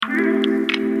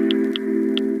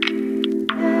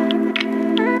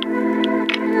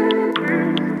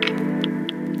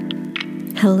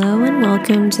Hello and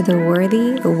welcome to the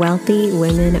Worthy, Wealthy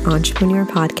Women Entrepreneur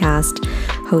Podcast,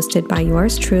 hosted by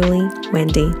yours truly,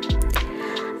 Wendy.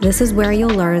 This is where you'll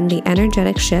learn the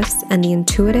energetic shifts and the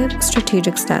intuitive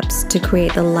strategic steps to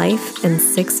create the life and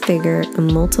six-figure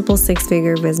and multiple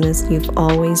six-figure business you've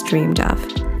always dreamed of.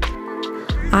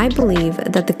 I believe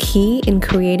that the key in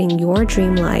creating your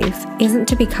dream life isn't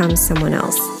to become someone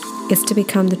else. It's to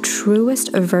become the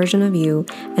truest version of you,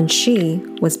 and she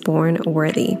was born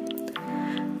worthy.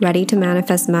 Ready to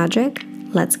manifest magic?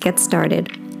 Let's get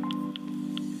started.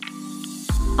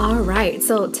 All right,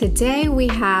 so today we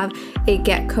have a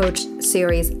Get Coached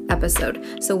series episode.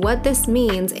 So what this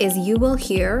means is you will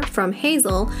hear from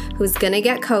Hazel, who's going to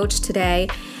get coached today,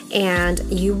 and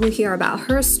you will hear about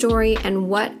her story and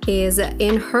what is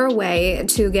in her way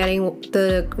to getting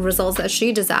the results that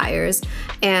she desires,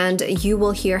 and you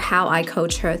will hear how I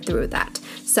coach her through that.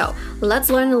 So let's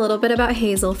learn a little bit about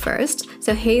Hazel first.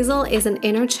 So Hazel is an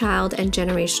inner child and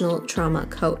generational trauma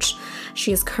coach.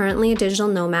 She is currently a digital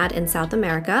nomad in South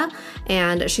America,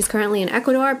 and she's currently in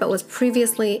Ecuador, but was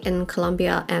previously in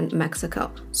Colombia and Mexico.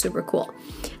 Super cool.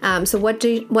 So what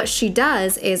she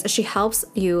does is she helps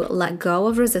you let go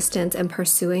of resistance in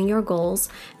pursuing your goals,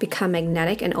 become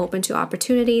magnetic and open to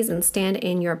opportunities, and stand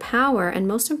in your power, and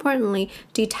most importantly,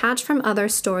 detach from other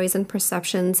stories and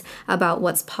perceptions about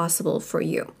what's possible for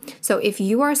you. So if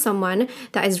you are someone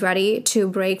that is ready to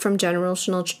break from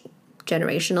generational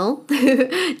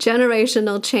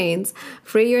chains,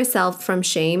 free yourself from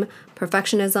shame,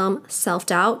 perfectionism,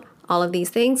 self-doubt, all of these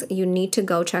things, you need to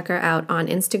go check her out on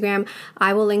Instagram.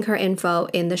 I will link her info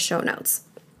in the show notes.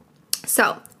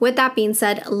 So with that being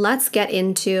said, let's get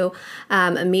into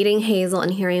meeting Hazel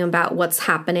and hearing about what's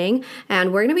happening.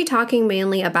 And we're going to be talking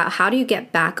mainly about how do you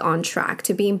get back on track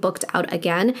to being booked out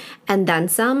again and then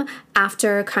some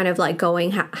after kind of like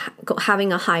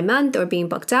having a high month or being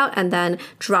booked out and then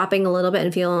dropping a little bit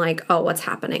and feeling like, oh, what's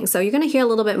happening? So you're going to hear a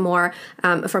little bit more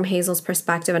from Hazel's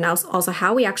perspective and also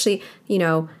how we actually,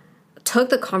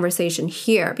 took the conversation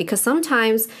here, because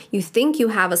sometimes you think you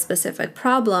have a specific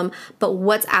problem, but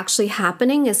what's actually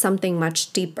happening is something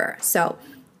much deeper. So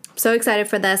excited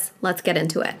for this. Let's get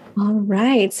into it. All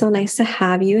right. So nice to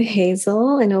have you,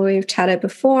 Hazel. I know we've chatted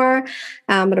before,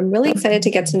 but I'm really excited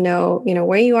to get to know,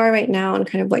 where you are right now and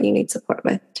kind of what you need support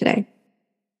with today.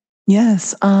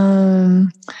 Yes. I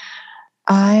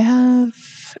have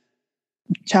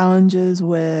challenges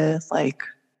with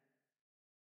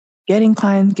getting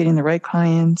the right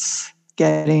clients,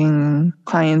 getting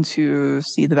clients who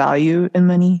see the value in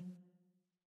money,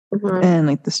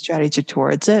 and the strategy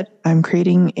towards it. I'm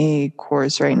creating a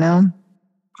course right now.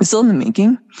 It's still in the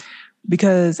making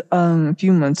because a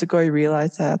few months ago, I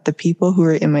realized that the people who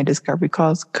were in my discovery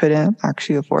calls couldn't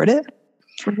actually afford it.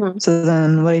 So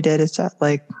then what I did is that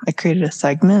I created a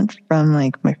segment from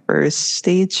my first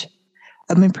stage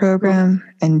of my program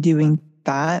and doing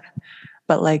that.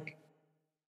 But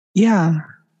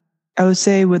I would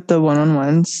say with the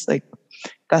one-on-ones,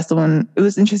 that's the one. It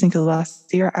was interesting because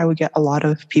last year I would get a lot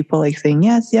of people saying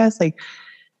yes,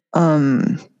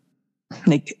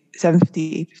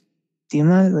 750,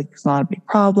 it's not a big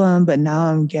problem. But now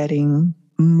I'm getting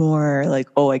more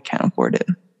oh, I can't afford it.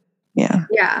 Yeah.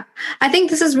 Yeah. I think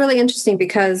this is really interesting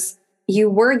because you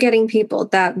were getting people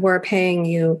that were paying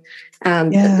you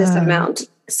this amount.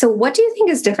 So what do you think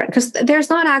is different? Because there's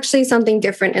not actually something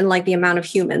different in the amount of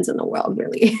humans in the world,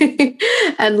 really.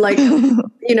 And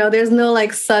there's no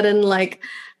sudden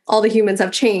all the humans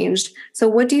have changed. So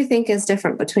what do you think is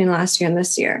different between last year and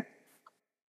this year?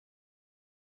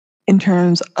 In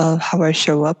terms of how I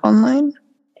show up online?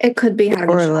 It could be how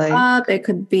you show up. It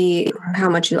could be how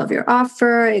much you love your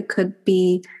offer. It could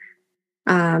be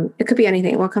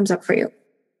anything. What comes up for you?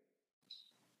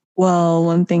 Well,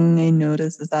 one thing I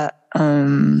noticed is that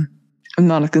I'm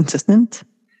not as consistent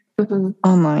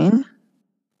online.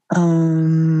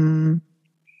 I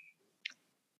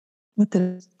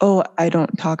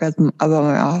don't talk about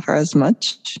my offer as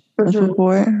much as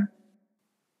before.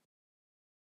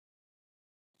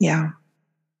 Yeah.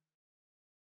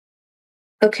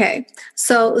 Okay.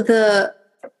 So the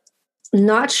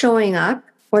not showing up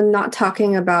or not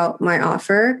talking about my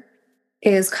offer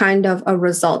is kind of a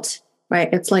result, right?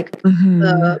 It's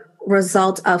the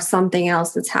result of something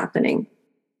else that's happening.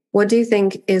 What do you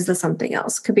think is the something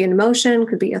else? Could be an emotion,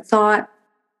 could be a thought.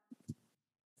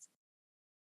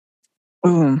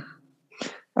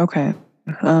 Okay.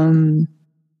 It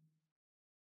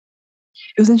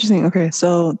was interesting. Okay,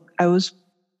 so I was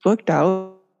booked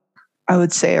out, I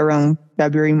would say around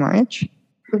February, March.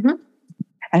 And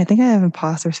I think I have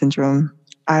imposter syndrome.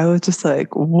 I was just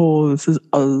whoa, this is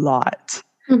a lot.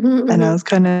 And I was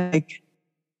kind of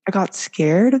I got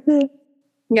scared of it.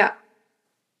 Yeah.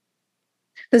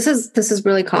 This is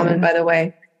really common, by the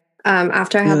way.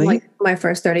 After I had like my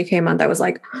first 30K month, I was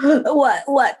like,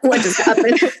 what just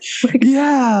happened? Like,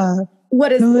 yeah. What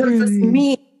does this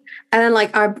mean? And then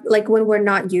like when we're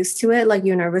not used to it, like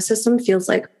your nervous system feels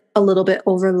like a little bit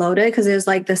overloaded because there's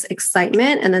like this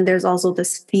excitement and then there's also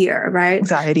this fear, right?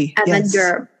 Anxiety.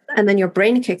 And then your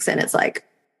brain kicks in. It's like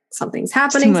something's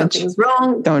happening, something's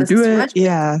wrong. Don't do it.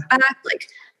 Yeah. Like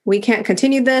we can't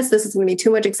continue this. This is going to be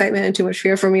too much excitement and too much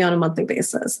fear for me on a monthly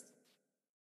basis.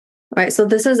 Right. So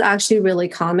this is actually really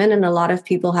common. And a lot of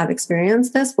people have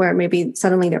experienced this where maybe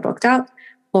suddenly they're booked out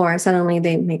or suddenly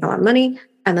they make a lot of money.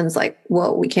 And then it's like,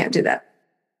 whoa, we can't do that.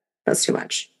 That's too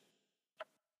much.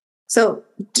 So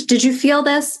did you feel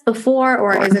this before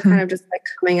or is it kind of just like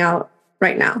coming out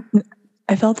right now?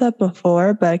 I felt that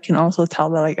before, but I can also tell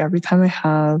that like every time I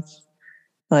have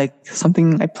like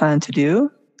something I plan to do,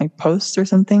 like post or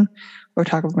something, or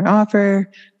talk about my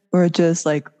offer, or just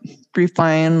like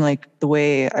refine like the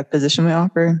way I position my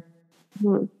offer,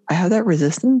 I have that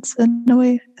resistance in a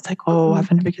way. It's like, oh, I'm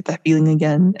gonna get that feeling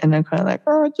again. And I'm kind of like,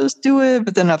 oh, just do it.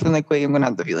 But then after like, wait, I'm gonna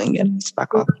have the feeling again. Just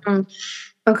back off.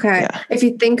 Okay. Yeah. If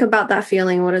you think about that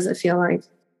feeling, what does it feel like?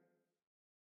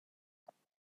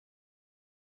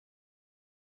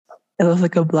 It looks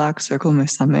like a black circle in my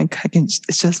stomach. It's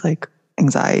just like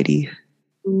anxiety.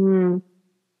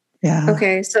 Yeah.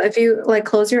 Okay. So if you like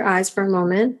close your eyes for a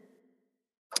moment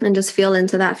and just feel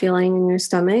into that feeling in your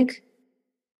stomach,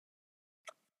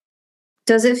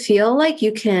 does it feel like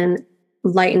you can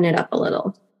lighten it up a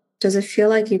little? Does it feel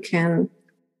like you can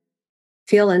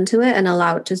feel into it and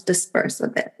allow it to disperse a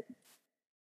bit?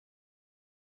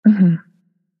 Mm-hmm.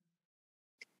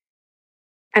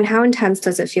 And how intense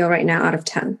does it feel right now out of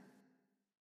 10?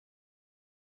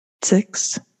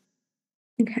 6.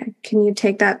 Okay. Can you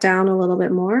take that down a little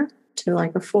bit more to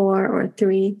like a 4 or a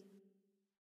 3?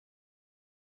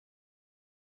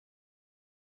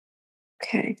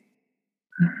 Okay.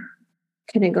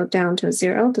 Can it go down to a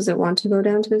 0? Does it want to go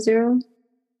down to a 0?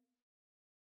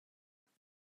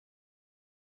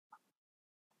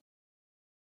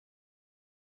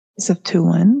 It's up to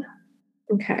 1.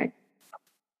 Okay.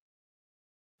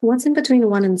 What's in between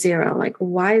 1 and 0? Like,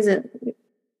 why is it,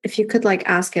 if you could like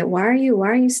ask it, why are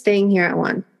you staying here at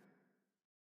 1?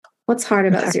 What's hard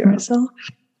about 0? Myself.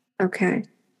 Okay.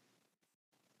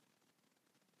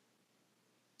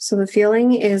 So the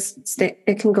feeling is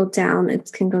it can go down.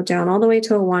 It can go down all the way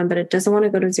to a 1, but it doesn't want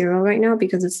to go to 0 right now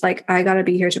because it's like, I got to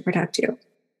be here to protect you.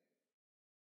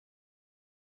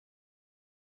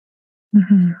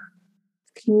 Mm-hmm.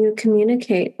 Can you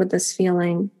communicate with this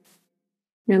feeling?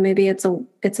 You know, maybe it's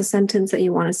a sentence that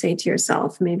you want to say to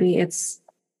yourself. Maybe it's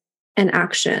an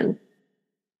action.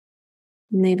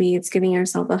 Maybe it's giving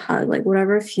yourself a hug, like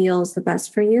whatever feels the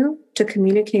best for you to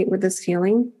communicate with this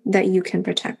feeling that you can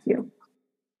protect you.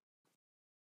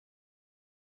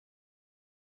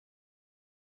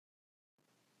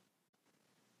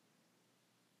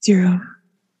 Zero.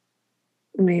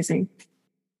 Amazing.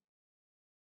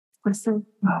 Awesome.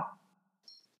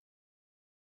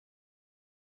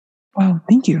 Wow,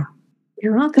 thank you.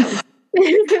 You're welcome.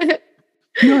 I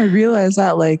realized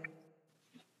that like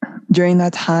during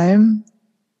that time,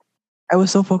 I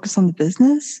was so focused on the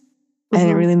business. I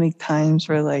didn't really make times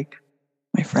for like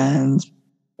my friends,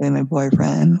 like my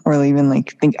boyfriend, or even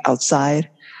like think outside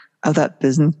of that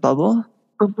business bubble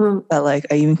that like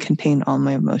I even contain all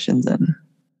my emotions in.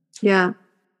 Yeah.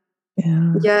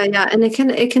 And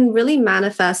it can really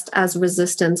manifest as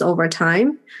resistance over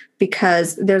time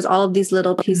because there's all of these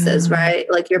little pieces,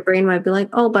 right? Like your brain might be like,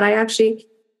 oh, but I actually,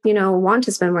 want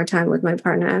to spend more time with my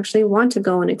partner. I actually want to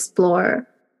go and explore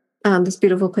this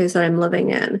beautiful place that I'm living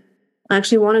in. I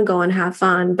actually want to go and have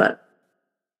fun,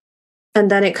 and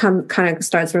then it kind of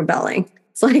starts rebelling.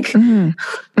 It's like,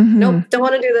 nope, don't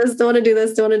want to do this, don't want to do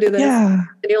this, don't want to do this. Yeah.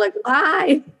 And you're like,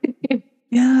 why?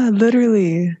 Yeah,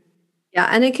 literally. Yeah,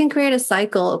 and it can create a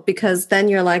cycle because then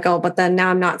you're like, oh, but then now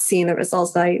I'm not seeing the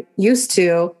results that I used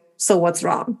to. So what's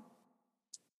wrong?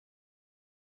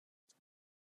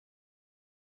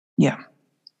 Yeah.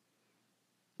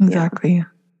 Exactly. Yeah.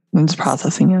 I'm just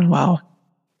processing it. Wow.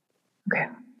 Okay.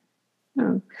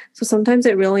 So sometimes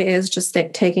it really is just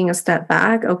taking a step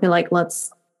back. Okay, like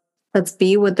let's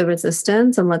be with the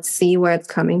resistance and let's see where it's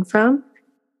coming from.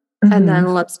 And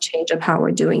then let's change up how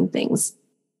we're doing things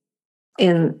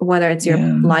in whether it's your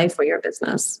life or your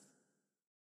business.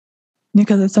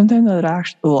 Because sometimes I would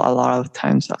actually, a lot of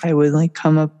times I would like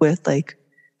come up with like,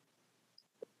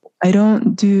 I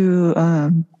don't do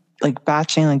like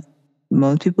batching like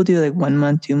most people do, like 1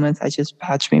 month, 2 months. I just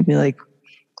batch maybe like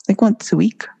once a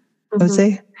week, I would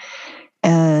say.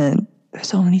 And there's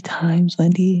so many times,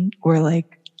 Wendy, where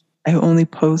like I only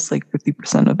post like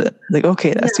 50% of it. Like,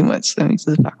 okay, that's too much. Let me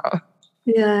just back off.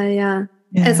 Yeah.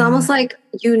 It's almost like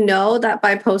that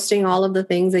by posting all of the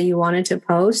things that you wanted to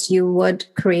post, you would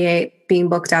create being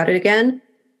booked out again.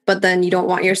 But then you don't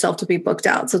want yourself to be booked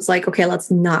out. So it's like, okay,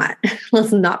 let's not be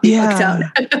booked out.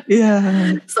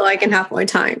 So I can have more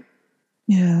time.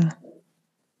 Yeah.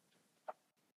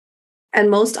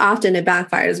 And most often it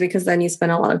backfires because then you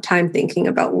spend a lot of time thinking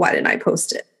about why did I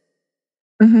post it?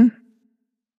 Mm-hmm.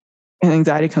 And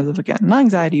anxiety comes up again. Not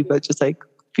anxiety, but just like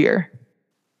fear.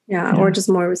 Yeah, or just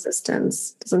more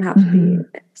resistance. Doesn't have to be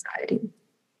anxiety.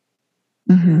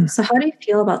 Mm-hmm. So how do you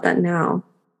feel about that now?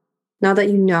 Now that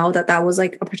you know that was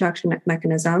like a protection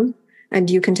mechanism and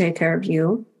you can take care of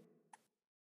you?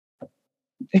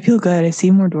 I feel good. I see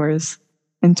more doors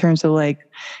in terms of like,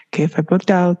 okay, if I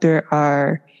booked out, there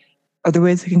are other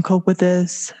ways I can cope with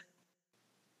this.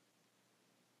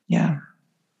 Yeah.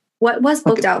 What was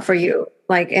booked out for you?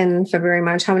 Like in February,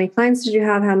 March, how many clients did you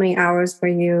have? How many hours were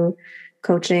you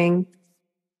coaching?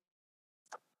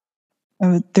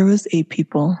 There was 8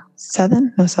 people.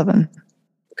 7? No, 7.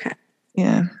 Okay.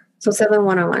 Yeah. So 7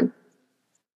 one-on-one.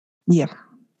 Yeah.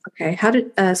 Okay.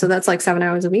 So that's like 7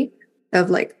 hours a week of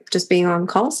like just being on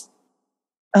calls?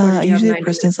 Usually a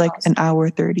person's like an hour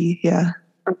 30. Yeah.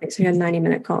 Okay. So you had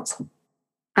 90-minute calls.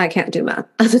 I can't do math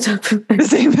at the top of my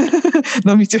Same.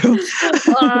 No, me too.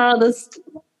 This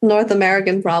North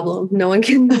American problem. No one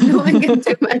can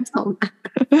do mental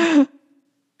math.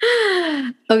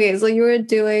 Okay, so you were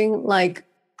doing like,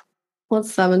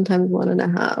 what's 7 times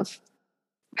 1.5?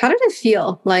 How did it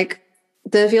feel? Like,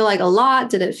 did it feel like a lot?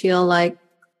 Did it feel like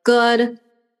good?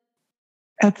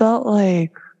 It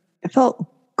felt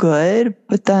good,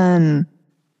 but then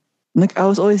like I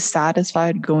was always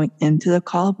satisfied going into the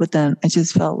call, but then I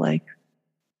just felt like,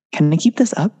 can I keep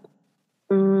this up?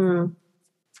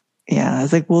 Yeah, I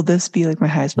was like, will this be like my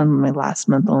highest month, my last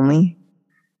month only?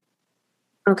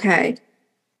 Okay.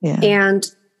 Yeah. And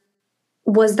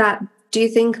do you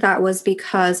think that was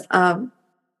because of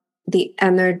the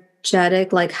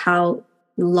energetic, like how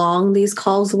long these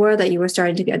calls were that you were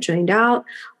starting to get drained out?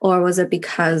 Or was it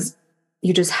because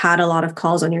you just had a lot of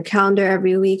calls on your calendar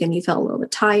every week and you felt a little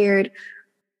bit tired?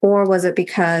 Or was it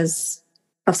because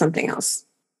of something else?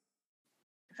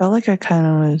 I felt like I kind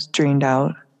of was drained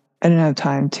out. I didn't have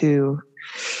time to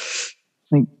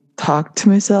like talk to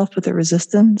myself with the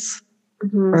resistance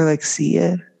or like see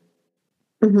it.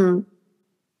 But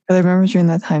I remember during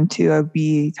that time too, I'd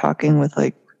be talking with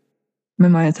like my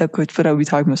mindset coach, but I would be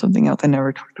talking about something else. I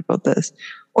never talked about this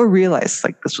or realized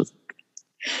like this was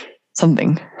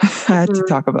something I had to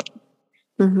talk about.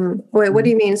 Wait, what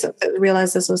do you mean? So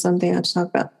realize this was something I had to talk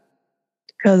about?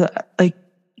 Because like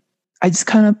I just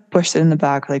kind of pushed it in the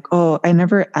back, like, oh, I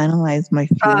never analyzed my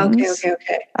feelings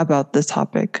about this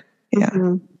topic.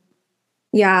 Yeah.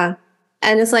 Yeah.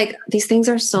 And it's like these things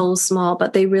are so small,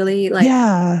 but they really like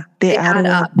they add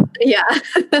up. Yeah.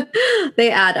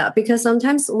 They add up because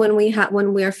sometimes when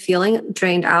we're feeling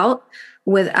drained out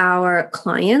with our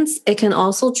clients, it can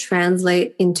also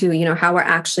translate into, how we're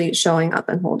actually showing up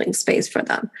and holding space for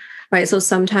them. Right. So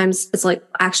sometimes it's like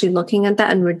actually looking at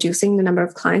that and reducing the number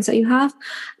of clients that you have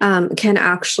can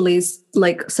actually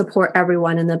like support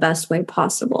everyone in the best way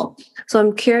possible. So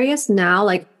I'm curious now,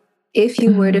 like if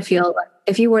you were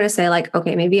to say like,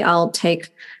 okay, maybe I'll take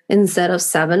instead of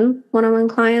 7 one-on-one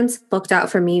clients, booked out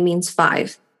for me means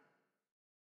 5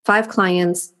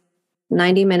 clients,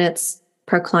 90 minutes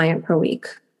per client per week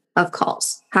of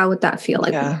calls. How would that feel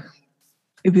like? Yeah,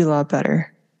 it'd be a lot better.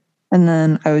 And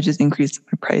then I would just increase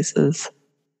my prices.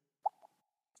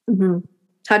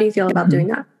 How do you feel about doing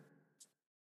that?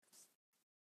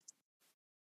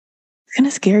 It's kind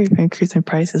of scary if I increase my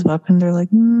prices up and they're like,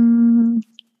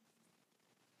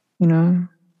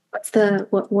 What's the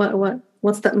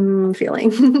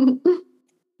feeling?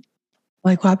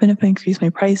 Like, what happened if I increase my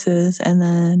prices and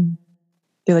then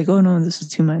they're like, oh no, this is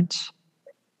too much?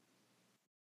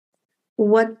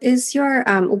 What is your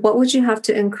what would you have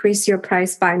to increase your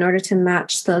price by in order to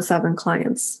match the 7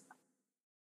 clients?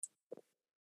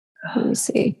 Let me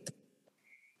see.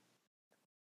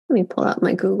 Let me pull out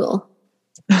my Google.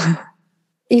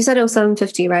 You said it was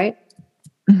 $750, right?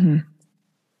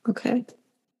 Okay.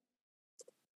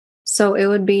 So it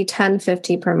would be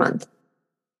 $1,050 per month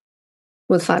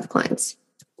with 5 clients.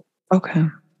 Okay.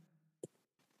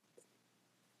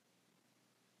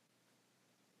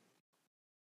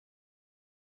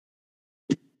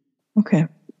 Okay.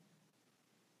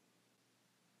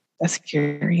 That's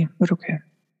scary, but okay.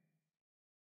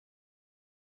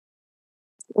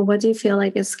 What do you feel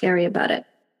like is scary about it?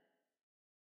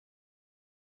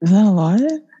 Is that a lot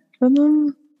for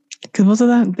them? Because most of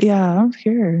that, yeah, I don't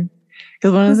care.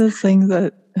 Because one of the things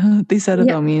that they said Yeah.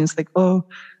 about me is like, oh,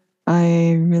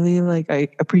 I really I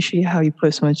appreciate how you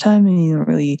put so much time and you don't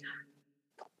really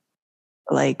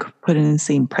put in the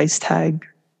same price tag.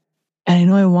 And I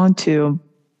know I want to,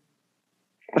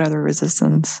 but other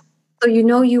resistance. So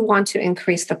you want to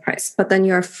increase the price, but then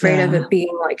you're afraid of it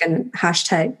being like a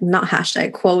hashtag, not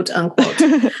hashtag, quote unquote.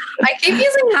 I keep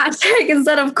using hashtag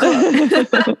instead of quote.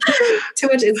 Too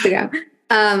much Instagram.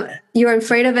 You're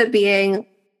afraid of it being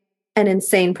an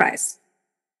insane price.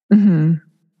 Mm-hmm.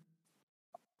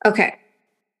 Okay.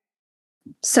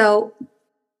 So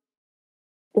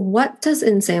what does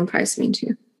insane price mean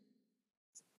to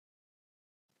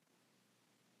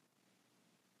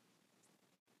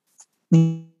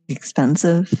you?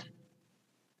 Expensive.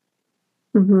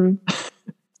 Mm-hmm.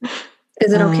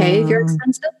 Is it okay if you're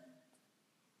expensive?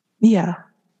 Yeah.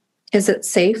 Is it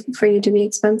safe for you to be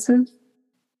expensive?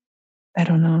 I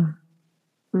don't know.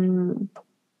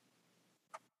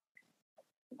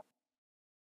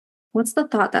 What's the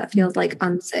thought that feels like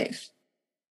unsafe?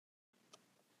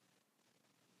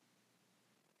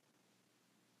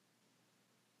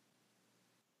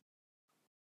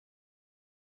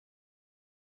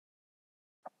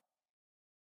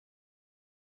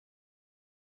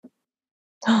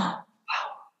 Wow.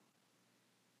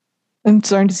 I'm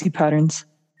starting to see patterns.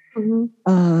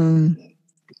 Mm-hmm.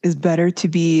 It's better to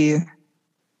be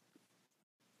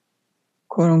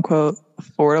quote unquote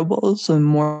affordable so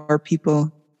more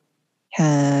people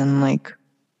can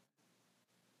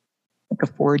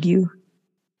afford you.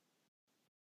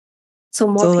 So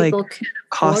more people can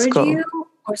afford Costco. you,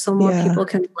 or so more people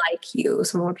can like you,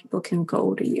 so more people can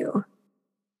go to you.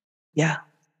 Yeah.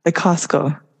 Like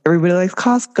Costco. Everybody likes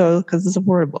Costco because it's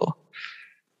affordable.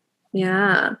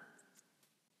 Yeah.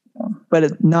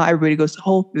 But not everybody goes to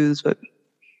Whole Foods, but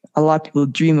a lot of people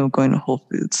dream of going to Whole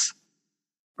Foods.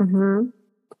 Mm-hmm.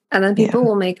 And then people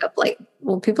will make up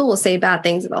people will say bad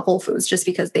things about Whole Foods just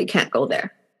because they can't go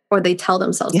there, or they tell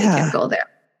themselves they can't go there.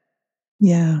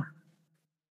 Yeah.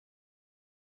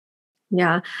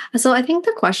 Yeah. So I think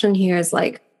the question here is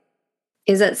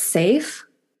is it safe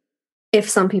if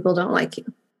some people don't like you?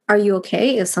 Are you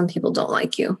okay if some people don't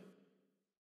like you?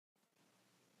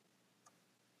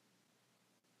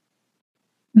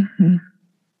 Mm-hmm.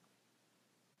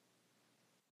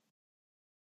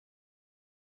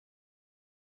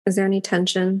 Is there any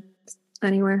tension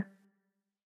anywhere?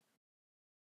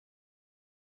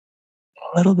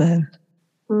 A little bit.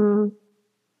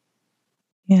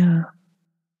 Yeah.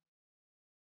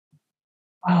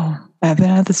 Wow. I haven't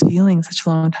had this feeling in such a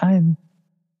long time.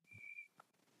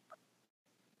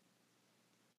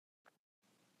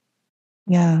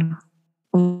 Yeah.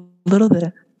 A little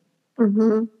bit.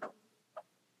 Mm-hmm.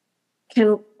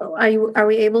 Are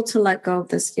we able to let go of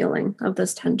this feeling, of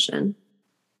this tension?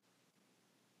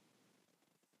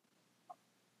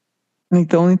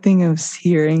 The only thing I was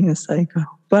hearing is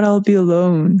but I'll be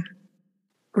alone.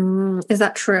 Is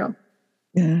that true?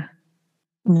 Yeah.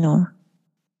 No.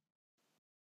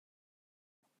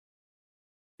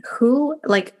 Who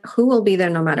will be there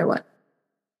no matter what?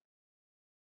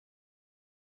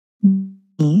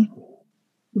 Me.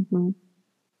 Mm-hmm.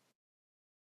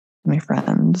 My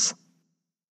friends.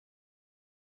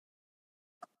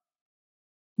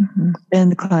 Mm-hmm.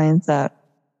 And the clients that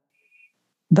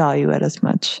value it as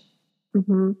much.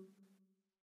 Mm-hmm.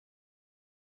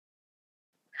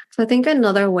 So I think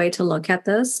another way to look at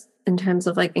this in terms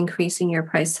of increasing your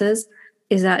prices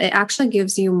is that it actually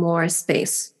gives you more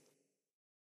space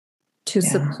to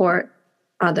support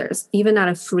others, even at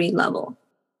a free level,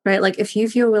 right? If you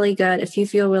feel really good, if you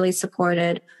feel really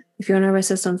supported, if your nervous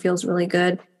system feels really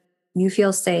good, you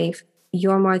feel safe,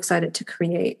 you're more excited to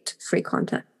create free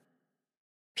content.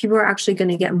 People are actually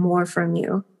going to get more from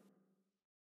you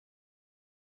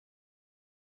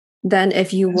than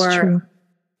if you were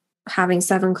having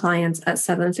 7 clients at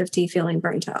 $750 feeling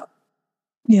burnt out.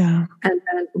 Yeah. And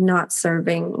then not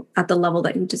serving at the level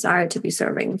that you desire to be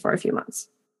serving for a few months.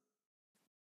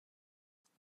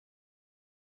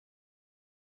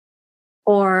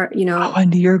 Or,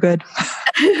 Wendy, you're good.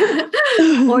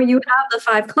 or you have the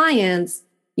 5 clients,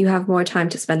 you have more time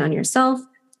to spend on yourself.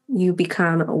 You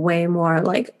become way more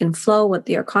in flow with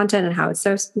your content and how it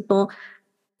serves people.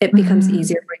 It becomes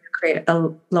easier for you to create a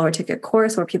lower ticket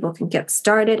course where people can get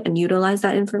started and utilize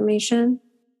that information.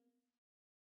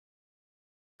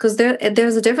 Because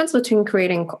there's a difference between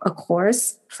creating a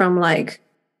course from I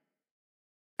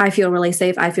feel really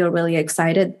safe, I feel really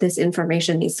excited, this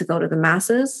information needs to go to the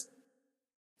masses,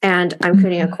 and I'm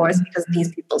creating a course because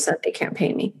these people said they can't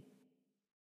pay me.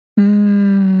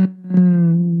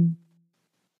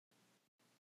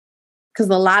 because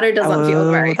the latter doesn't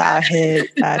feel very that hit.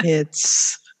 That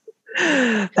hits.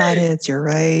 That hits. You're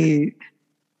right.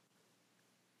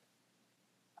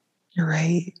 You're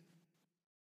right.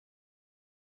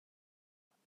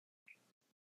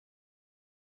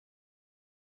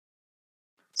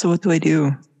 So what do I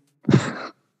do?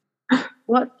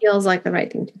 What feels like the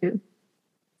right thing to do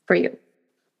for you?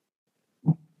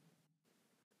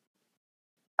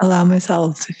 Allow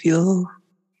myself to feel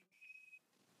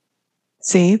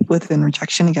safe within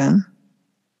rejection again.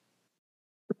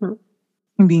 Mm-hmm.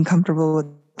 And being comfortable with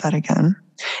that again.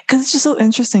 Because it's just so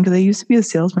interesting because I used to be a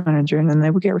sales manager and then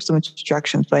I would get so much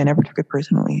rejections, but I never took it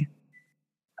personally.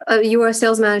 You were a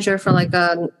sales manager for like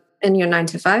in your 9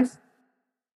 to 5?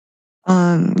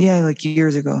 Yeah, like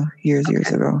years ago. Years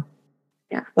ago.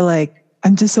 Yeah. But like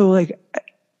I'm just so like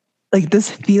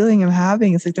this feeling I'm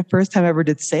having, it's like the first time I ever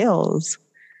did sales.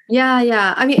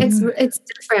 Yeah. I mean, it's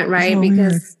different, right? So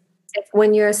because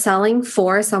when you're selling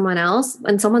for someone else,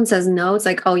 when someone says no, it's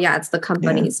like, oh yeah, it's the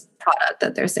company's product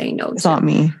that they're saying no to. It's not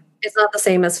me. It's not the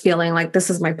same as feeling like this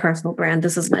is my personal brand.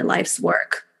 This is my life's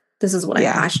work. This is what I'm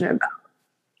passionate about.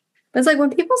 But it's like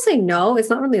when people say no, it's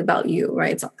not really about you,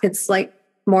 right? It's like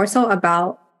more so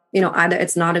about, either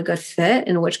it's not a good fit,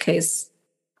 in which case,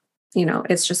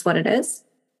 it's just what it is,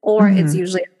 or it's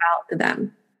usually about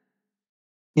them.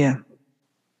 Yeah.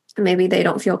 Maybe they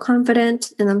don't feel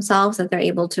confident in themselves that they're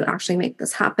able to actually make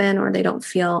this happen, or they don't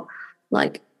feel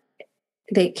like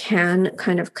they can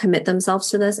kind of commit themselves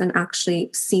to this and actually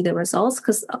see the results,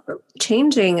 because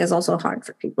changing is also hard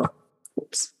for people.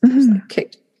 Oops, I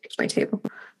kicked my table.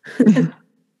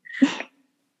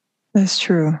 That's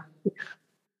true.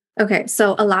 Okay,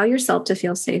 so allow yourself to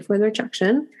feel safe with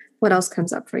rejection. What else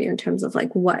comes up for you in terms of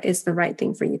like what is the right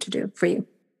thing for you to do for you?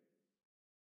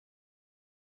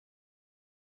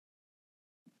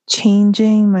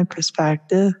 Changing my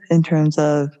perspective in terms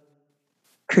of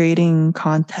creating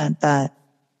content that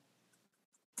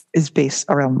is based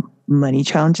around money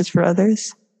challenges for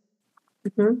others,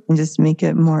 and just make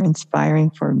it more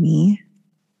inspiring for me.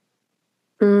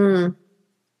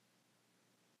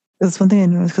 That's one thing I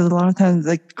noticed, because a lot of times,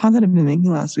 like content I've been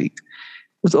making last week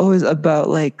was always about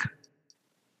like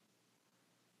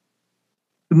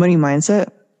the money mindset,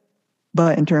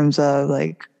 but in terms of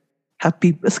like how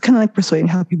people, it's kind of like persuading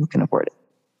how people can afford it.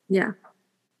 Yeah,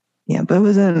 but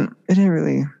it didn't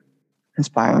really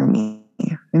inspire me.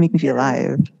 It made me feel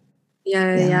alive.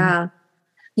 Yeah.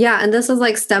 And this is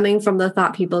like stemming from the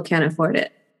thought people can't afford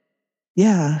it.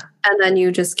 Yeah. And then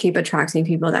you just keep attracting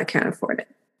people that can't afford it.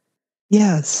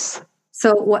 Yes.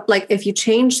 So what, like if you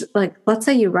change, like let's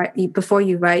say before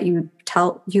you write, you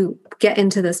get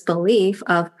into this belief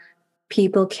of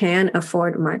people can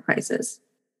afford my prices.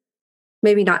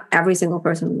 Maybe not every single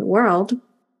person in the world,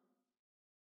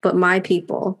 but my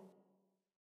people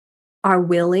are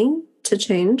willing to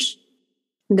change.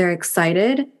 They're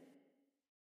excited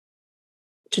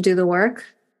to do the work,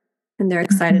 and they're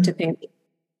excited to pay me.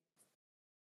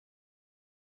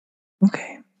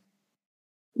 Okay.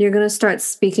 You're going to start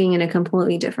speaking in a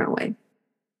completely different way. I'm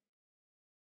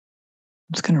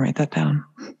just going to write that down.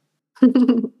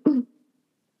 Okay.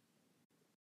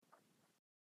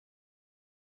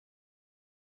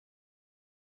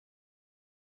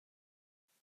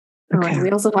 All right. We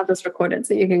also have this recorded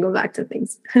so you can go back to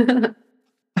things.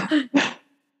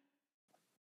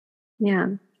 Yeah.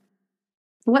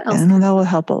 What else? I know that will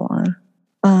help a lot.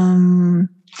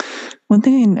 One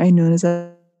thing I noticed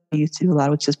that I used to do a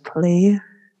lot was just play,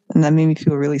 and that made me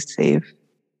feel really safe.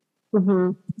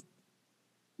 That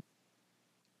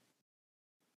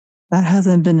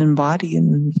hasn't been embodied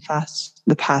in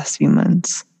the past few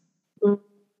months.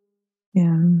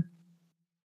 Yeah.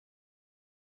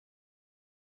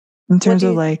 In terms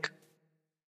of like,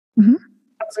 I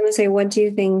was going to say, what do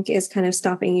you think is kind of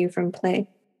stopping you from play,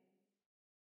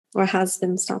 or has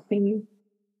been stopping you?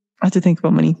 I have to think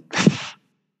about money.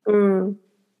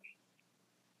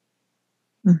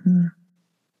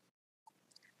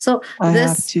 So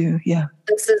this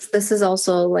is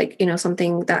also like,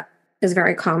 something that is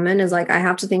very common is like, I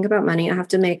have to think about money. I have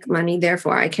to make money.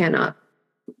 Therefore, I cannot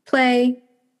play,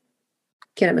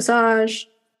 get a massage,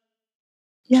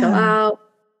 chill out,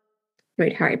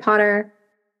 read Harry Potter.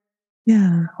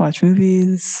 Yeah. Watch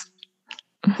movies.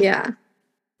 Yeah.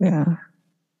 Yeah.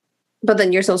 But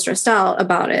then you're so stressed out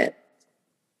about it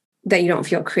that you don't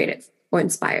feel creative or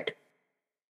inspired.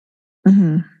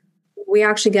 We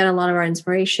actually get a lot of our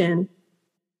inspiration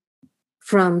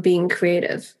from being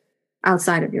creative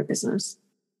outside of your business,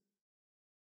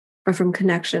 or from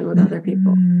connection with other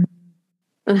people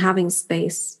and having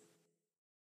space.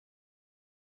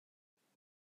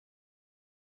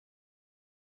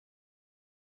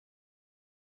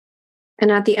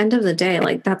 And at the end of the day,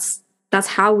 like that's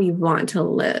how we want to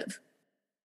live.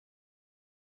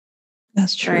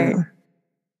 That's true. Right?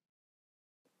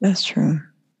 That's true.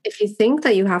 If you think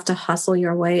that you have to hustle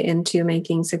your way into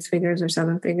making 6 figures or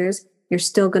 7 figures, you're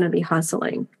still going to be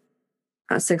hustling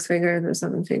at 6 figures or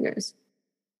 7 figures.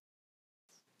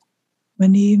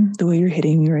 Wendy, the way you're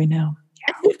hitting me right now.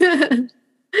 Yeah.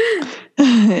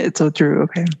 It's so true.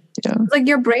 Okay. Yeah. Like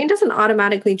your brain doesn't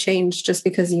automatically change just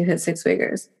because you hit 6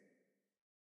 figures.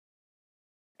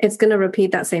 It's going to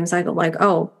repeat that same cycle. Like,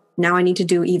 oh, now I need to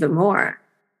do even more.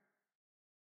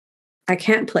 I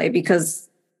can't play because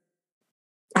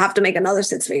I have to make another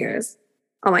 6 figures.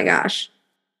 Oh my gosh.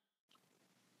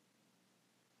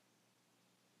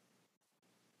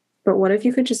 But what if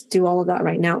you could just do all of that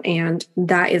right now? And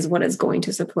that is what is going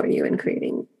to support you in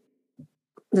creating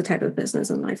the type of business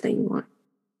and life that you want.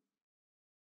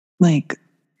 Like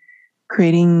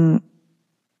creating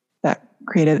that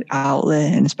creative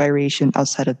outlet and inspiration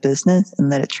outside of business and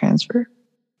let it transfer.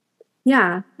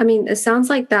 Yeah. I mean, it sounds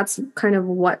like that's kind of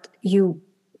what you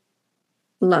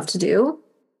love to do,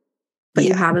 but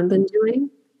you haven't been doing.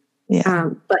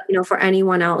 Yeah. But, for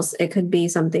anyone else, it could be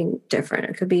something different.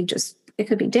 It could be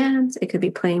dance. It could be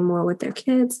playing more with their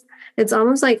kids. It's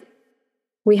almost like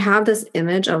we have this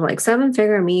image of like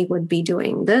 7-figure me would be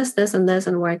doing this, this, and this,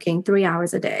 and working 3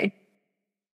 hours a day.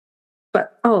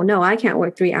 But, oh no, I can't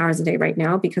work 3 hours a day right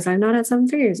now because I'm not at 7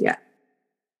 figures yet.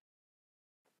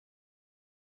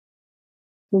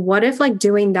 What if like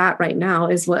doing that right now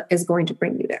is what is going to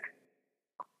bring you there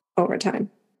over time?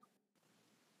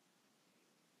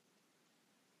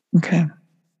 Okay.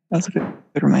 That's a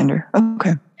good reminder.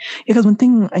 Okay. Because one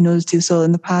thing I noticed too, so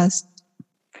in the past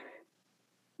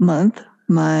month,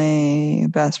 my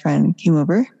best friend came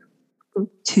over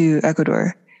to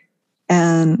Ecuador,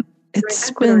 and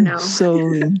it's been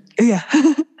so, yeah,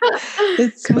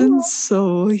 it's been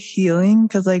so healing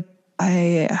because like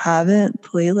I haven't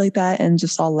played like that and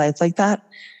just saw life like that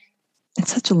in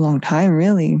such a long time,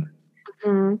 really.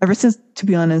 Mm-hmm. Ever since, to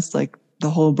be honest, like the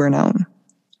whole burnout.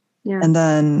 Yeah. And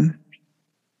then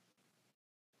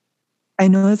I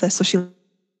noticed, especially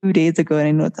 2 days ago, and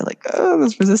I noticed that like, oh,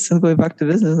 this resistance going back to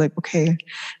business. Like, okay,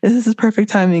 this is perfect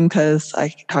timing because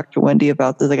I talked to Wendy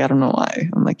about this. Like, I don't know why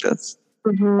I'm like this.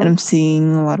 Mm-hmm. And I'm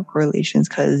seeing a lot of correlations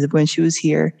because when she was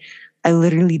here, I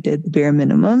literally did the bare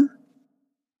minimum,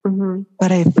 mm-hmm.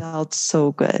 but I felt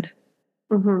so good.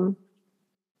 Mm-hmm.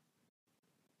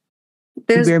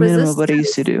 There's the bare minimum of what I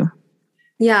used to do.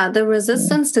 Yeah, the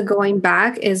resistance to going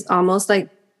back is almost like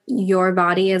your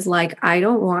body is like, I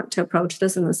don't want to approach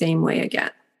this in the same way again.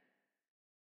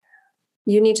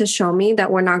 You need to show me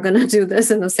that we're not going to do this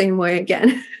in the same way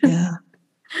again. Yeah.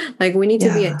 Like we need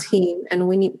to be a team and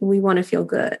we want to feel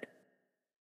good.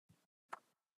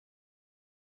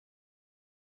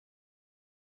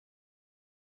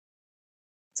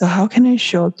 So how can I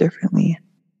show up differently?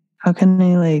 How can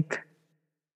I like,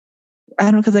 I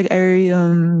don't know, because like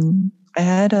I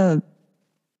had a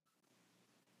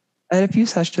few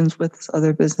sessions with this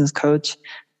other business coach,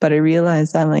 but I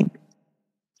realized that like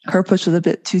her push was a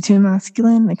bit too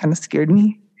masculine. It kind of scared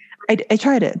me. I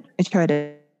tried it.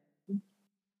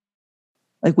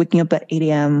 Like waking up at 8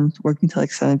 a.m., working till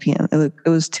like 7 p.m. It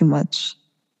was too much.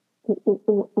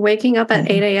 Waking up at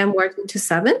 8 a.m., working to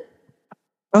 7?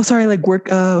 Oh, sorry, like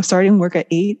starting work at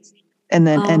 8 and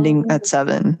then ending at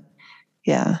 7.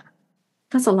 Yeah.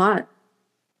 That's a lot.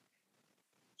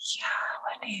 Yeah,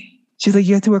 Wendy. She's like,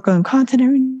 you have to work on content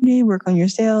every day, work on your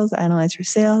sales, analyze your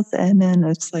sales. And then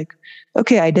it's like,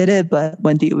 okay, I did it, but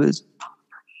Wendy, it was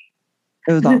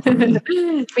not for me.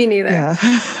 Me neither. Yeah.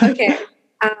 Okay.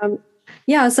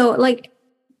 Yeah. So like,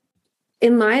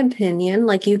 in my opinion,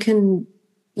 like you can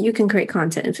create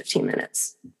content in 15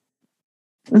 minutes.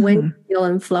 Mm-hmm. When you feel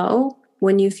in flow,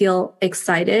 when you feel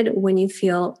excited, when you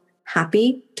feel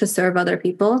happy to serve other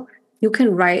people, you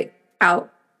can write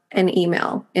out an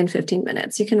email in 15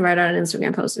 minutes. You can write out an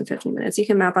Instagram post in 15 minutes. You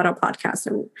can map out a podcast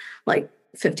in like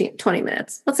 20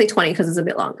 minutes. Let's say 20 because it's a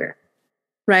bit longer,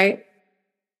 right?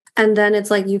 And then it's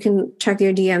like you can check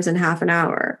your DMs in half an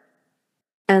hour.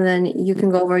 And then you can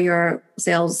go over your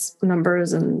sales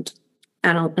numbers and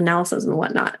analysis and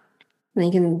whatnot. And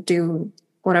you can do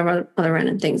whatever other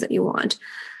random things that you want.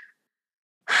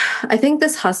 I think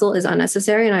this hustle is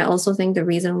unnecessary. And I also think the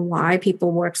reason why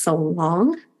people work so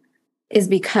long is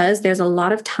because there's a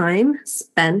lot of time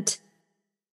spent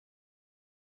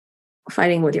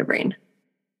fighting with your brain.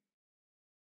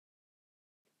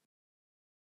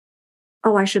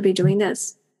 Oh, I should be doing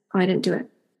this. Oh, I didn't do it.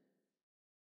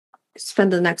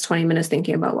 Spend the next 20 minutes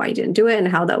thinking about why you didn't do it and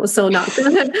how that was so not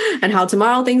good and how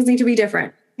tomorrow things need to be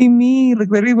different. me, like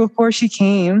literally before she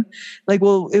came, like,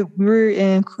 we were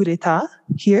in coup d'etat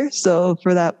here. So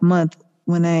for that month,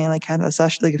 when I like had a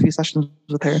session, like a few sessions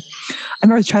with her, I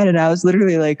remember trying it out. I was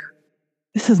literally like,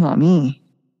 this is not me.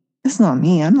 This is not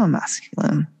me. I'm not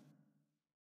masculine.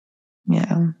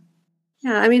 Yeah.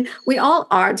 Yeah, I mean, we all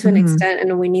are to an extent,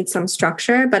 and we need some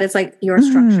structure, but it's like your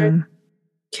structure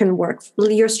can work.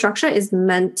 Your structure is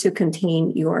meant to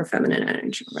contain your feminine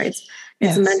energy, right?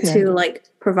 It's meant to like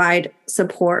provide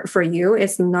support for you.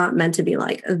 It's not meant to be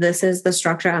like, this is the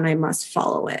structure and I must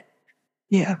follow it.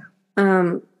 Yeah.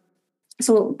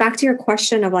 So back to your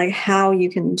question of like how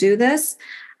you can do this,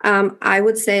 I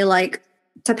would say like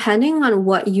depending on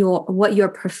what your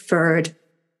preferred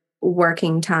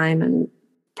working time and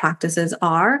practices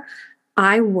are,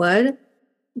 I would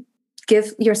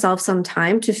give yourself some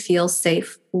time to feel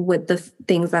safe with the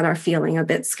things that are feeling a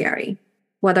bit scary,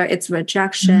 whether it's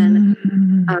rejection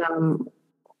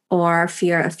or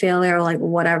fear of failure, or like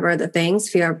whatever the things,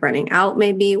 fear of burning out,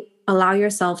 maybe allow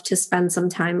yourself to spend some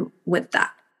time with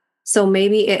that. So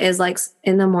maybe it is like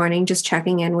in the morning, just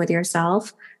checking in with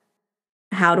yourself.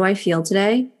 How do I feel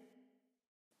today?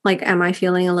 Like, am I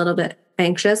feeling a little bit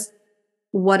anxious?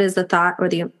 What is the thought or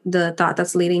the thought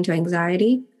that's leading to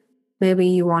anxiety? Maybe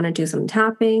you want to do some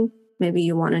tapping. Maybe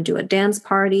you want to do a dance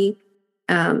party.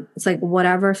 It's like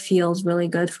whatever feels really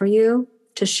good for you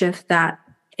to shift that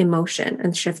emotion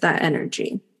and shift that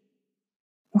energy.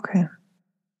 Okay.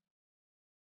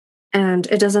 And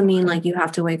it doesn't mean like you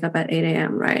have to wake up at 8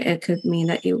 a.m., right? It could mean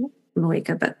that you wake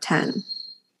up at 10.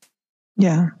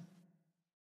 Yeah.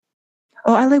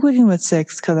 Oh, I like waking up at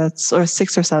 6 or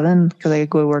 6 or 7 because I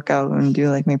go work out and do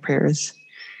like my prayers.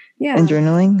 Yeah. And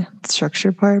journaling, the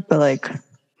structure part. But like,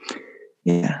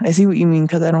 yeah, I see what you mean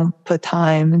because I don't put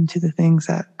time into the things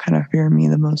that kind of fear me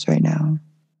the most right now.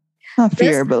 Not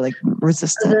fear, but like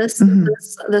resistance.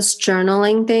 This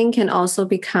journaling thing can also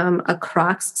become a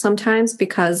crux sometimes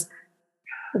because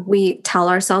we tell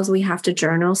ourselves we have to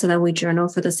journal so that we journal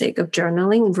for the sake of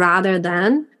journaling rather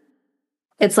than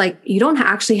it's like you don't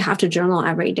actually have to journal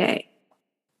every day,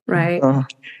 right?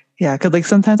 Yeah, because like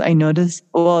sometimes I notice,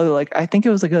 like I think it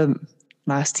was like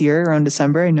last year around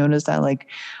December, I noticed that like,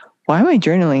 why am I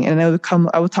journaling? And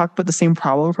I would talk about the same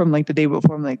problem from like the day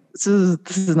before. I'm like, this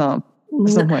is not,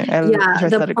 there's no point.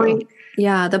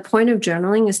 The point of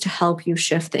journaling is to help you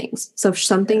shift things. So if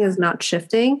something is not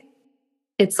shifting,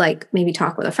 it's like maybe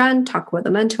talk with a friend, talk with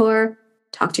a mentor,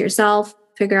 talk to yourself,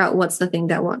 figure out what's the thing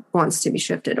that wants to be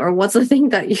shifted or what's the thing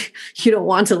that you don't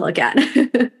want to look at.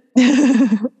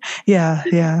 Yeah.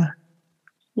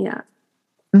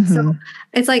 So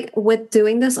it's like with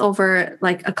doing this over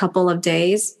like a couple of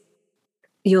days,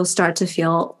 you'll start to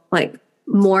feel like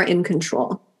more in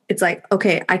control. It's like,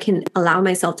 okay, I can allow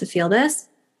myself to feel this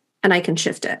and I can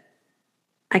shift it.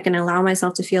 I can allow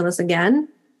myself to feel this again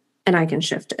and I can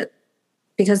shift it.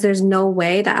 Because there's no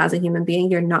way that as a human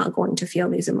being, you're not going to feel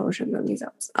these emotions and these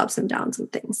ups and downs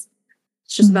and things.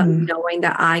 It's just about knowing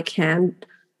that I can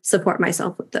support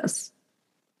myself with this.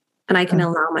 And I can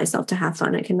allow myself to have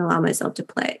fun. I can allow myself to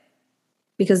play.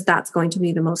 Because that's going to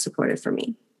be the most supportive for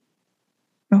me.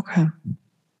 Okay.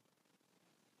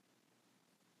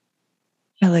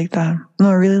 I like that. No,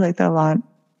 I really like that a lot.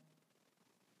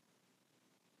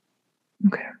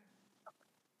 Okay.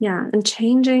 Yeah, and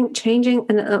changing,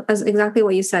 and as exactly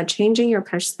what you said, changing your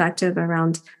perspective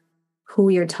around who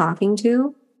you're talking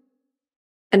to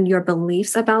and your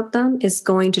beliefs about them is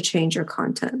going to change your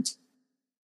content.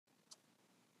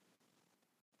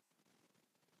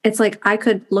 It's like I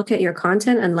could look at your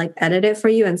content and like edit it for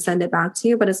you and send it back to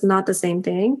you, but it's not the same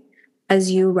thing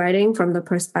as you writing from the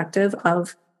perspective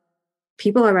of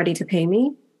people are ready to pay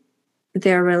me.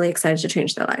 They're really excited to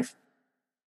change their life.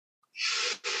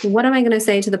 What am I going to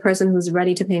say to the person who's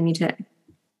ready to pay me today?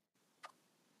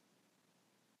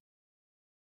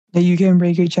 That you can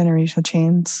break your generational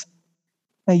chains.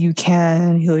 That you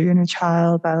can heal your inner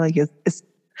child. That like it's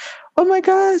oh my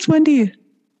gosh, Wendy.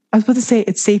 I was about to say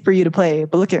it's safe for you to play,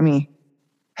 but look at me.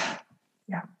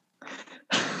 Yeah.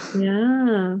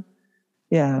 Yeah.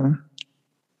 Yeah.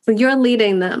 So you're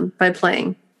leading them by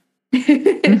playing.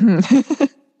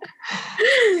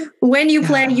 When you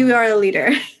play, you are a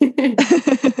leader.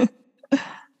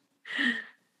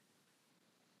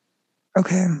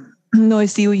 Okay. No, I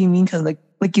see what you mean. Cause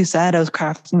like you said, I was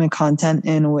crafting my content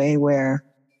in a way where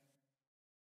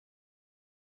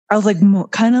I was like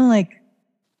kind of like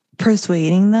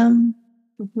persuading them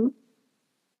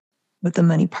with the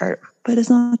money part, but it's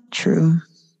not true.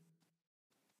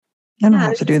 I don't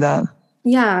have to do that.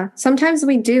 Yeah. Sometimes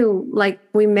we do, like,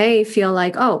 we may feel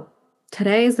like, oh,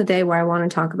 today is the day where I want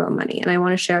to talk about money and I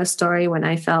want to share a story when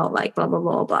I felt like blah, blah,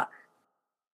 blah, blah.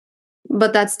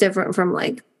 But that's different from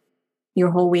like your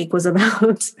whole week was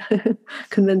about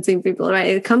convincing people,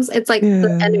 right? It's like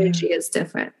the energy is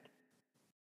different,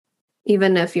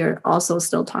 even if you're also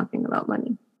still talking about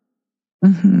money.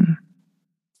 Mm-hmm.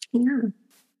 Yeah.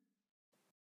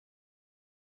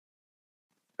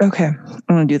 Okay, I'm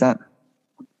going to do that.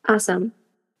 Awesome.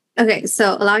 Okay,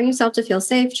 so allowing yourself to feel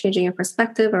safe, changing your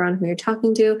perspective around who you're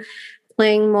talking to,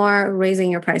 playing more,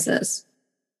 raising your prices.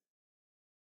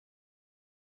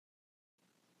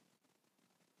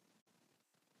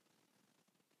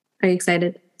 Are you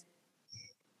excited?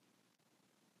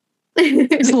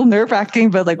 It's a little nerve-wracking,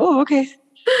 but like, oh, okay.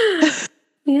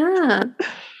 Yeah.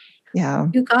 Yeah.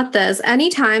 You got this.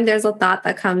 Anytime there's a thought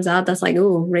that comes out that's like,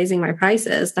 ooh, raising my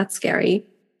prices, that's scary.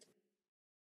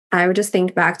 I would just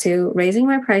think back to raising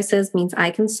my prices means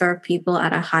I can serve people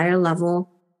at a higher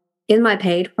level in my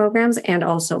paid programs and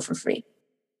also for free.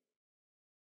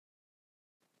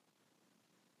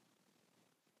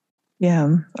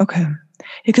 Yeah. Okay.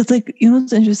 Because like, you know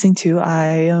what's interesting too?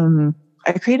 I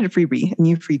created a freebie, a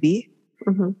new freebie.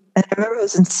 Mm-hmm. And I remember I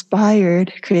was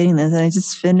inspired creating this and I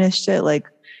just finished it like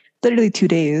literally 2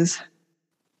 days.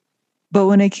 But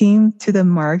when it came to the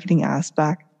marketing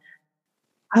aspect,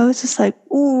 I was just like,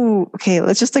 ooh, okay,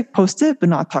 let's just like post it, but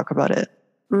not talk about it.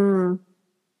 Mm.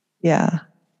 Yeah.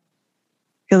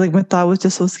 Because like my thought was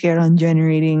just so scared on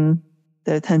generating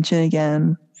the attention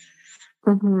again.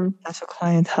 Mm-hmm. That's a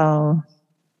clientele.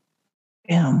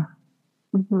 Yeah.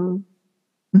 Mm-hmm.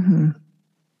 Mm-hmm.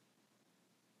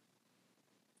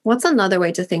 What's another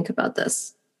way to think about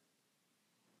this?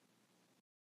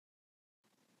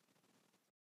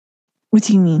 What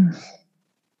do you mean?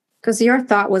 Because your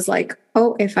thought was like,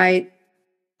 oh, if I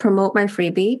promote my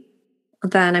freebie,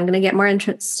 then I'm going to get more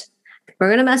interest. People are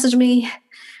going to message me,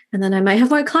 and then I might have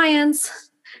more clients,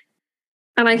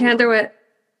 and I can't do it.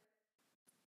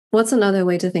 What's another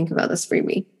way to think about this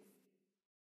freebie?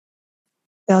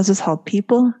 That'll just help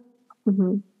people.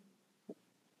 Mm-hmm.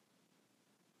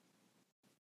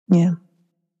 Yeah.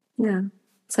 Yeah.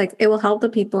 It's like it will help the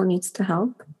people it needs to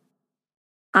help.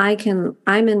 I'm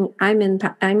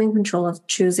in control of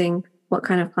choosing what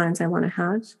kind of clients I want to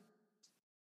have.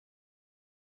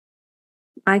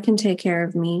 I can take care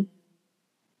of me.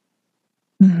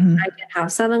 Mm-hmm. I can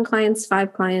have 7 clients,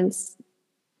 5 clients,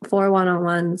 4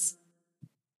 one-on-ones.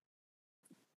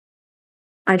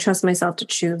 I trust myself to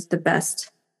choose the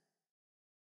best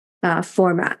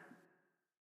format.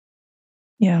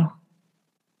 Yeah.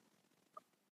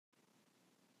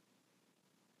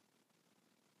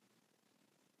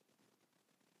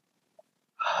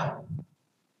 Thank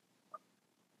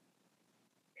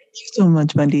you so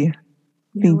much, Bundy.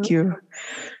 Thank you.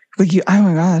 Like you, oh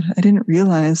my God, I didn't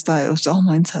realize that it was all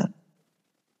mindset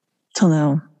till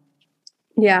now.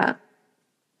 Yeah.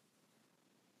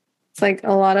 It's like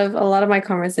a lot of my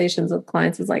conversations with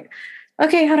clients is like,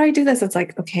 okay, how do I do this? It's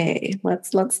like, okay, let's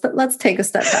take a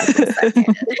step back for a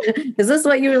second. Is this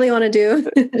what you really want to do?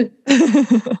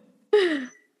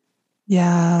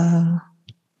 Yeah.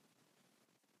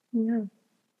 Yeah.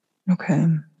 Okay.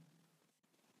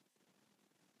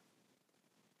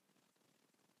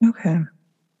 Okay.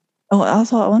 Oh,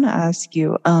 also, I want to ask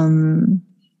you,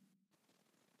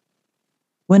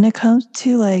 when it comes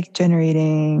to like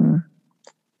generating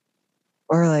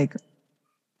or like,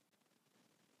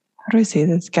 how do I say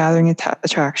this? Gathering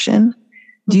attraction.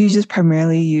 Do you just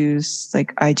primarily use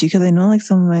like IG? Because I know like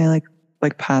some of my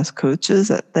like past coaches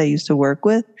that I used to work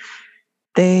with,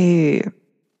 they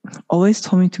always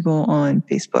told me to go on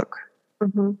Facebook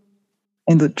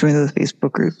and join those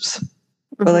Facebook groups.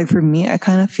 But like for me, I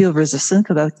kind of feel resistant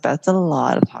because that's a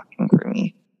lot of talking for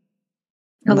me.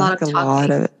 A lot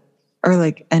of or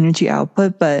like energy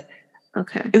output. But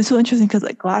okay, it was so interesting because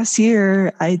like last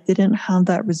year I didn't have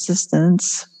that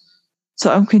resistance.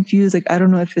 So I'm confused. Like I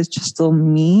don't know if it's just still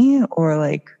me or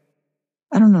like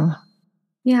I don't know.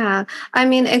 Yeah. I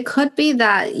mean, it could be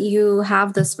that you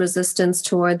have this resistance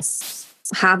towards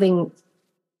having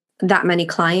that many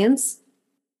clients.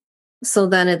 So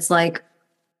then it's like,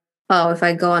 oh, if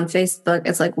I go on Facebook,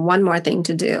 it's like one more thing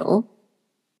to do.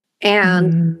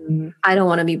 And I don't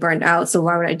want to be burned out. So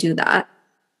why would I do that?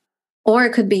 Or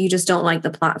it could be you just don't like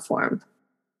the platform.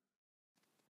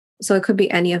 So it could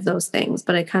be any of those things,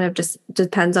 but it kind of just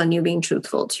depends on you being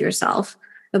truthful to yourself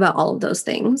about all of those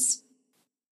things.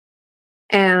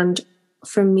 And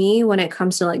for me, when it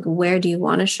comes to like, where do you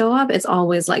want to show up? It's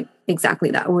always like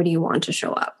exactly that. Where do you want to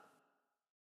show up?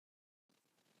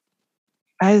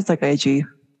 I just like IG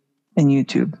and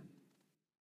YouTube.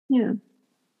 Yeah.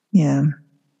 Yeah.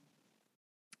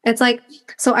 It's like,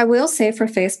 so I will say for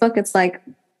Facebook, it's like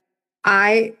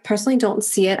I personally don't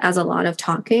see it as a lot of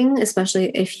talking, especially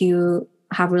if you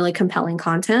have really compelling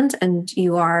content and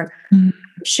you are Mm.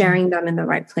 sharing them in the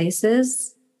right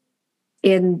places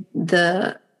in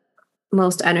the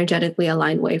most energetically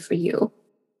aligned way for you.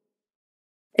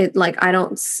 It like I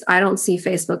don't see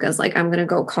Facebook as like I'm going to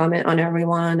go comment on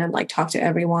everyone and like talk to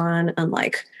everyone and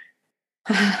like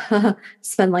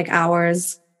spend like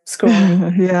hours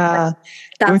scrolling. Yeah.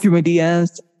 Going That's through my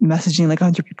DMs, messaging like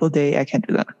 100 people a day. I can't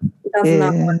do that. that's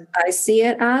not Yeah. what I see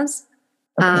it as.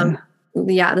 Okay.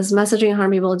 Yeah, this messaging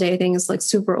 100 people a day thing is like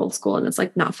super old school and it's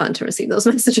like not fun to receive those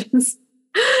messages.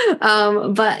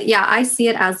 But yeah, I see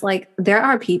it as like there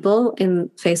are people in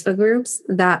Facebook groups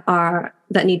that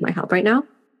need my help right now.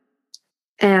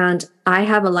 And I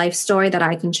have a life story that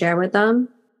I can share with them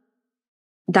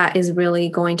that is really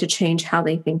going to change how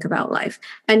they think about life.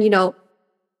 And,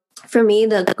 for me,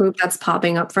 the group that's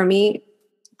popping up for me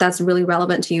that's really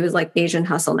relevant to you is like Asian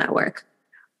Hustle Network.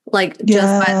 Like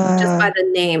just by Yeah. the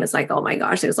name, it's like, oh my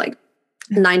gosh, there's like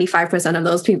 95% of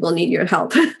those people need your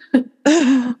help.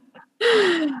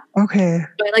 Okay.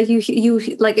 But like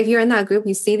you like if you're in that group,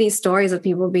 you see these stories of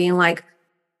people being like,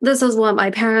 this is what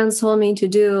my parents told me to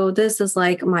do. This is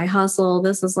like my hustle.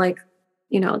 This is like,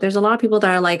 there's a lot of people that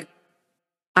are like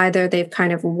either they've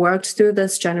kind of worked through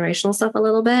this generational stuff a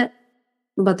little bit,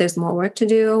 but there's more work to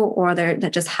do, or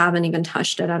that just haven't even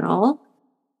touched it at all.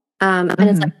 And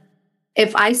it's like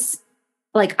if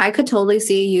I could totally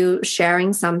see you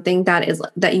sharing something that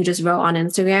you just wrote on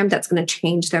Instagram that's going to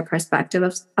change their perspective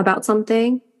about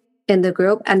something in the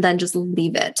group, and then just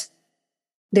leave it.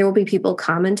 There will be people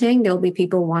commenting. There will be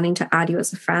people wanting to add you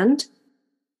as a friend.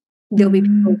 There'll be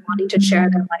people wanting to share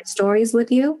their life stories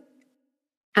with you.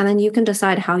 And then you can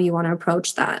decide how you want to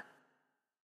approach that.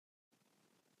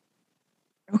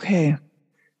 Okay.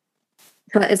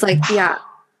 But it's like, yeah,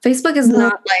 Facebook is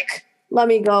not like, let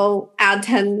me go add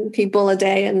 10 people a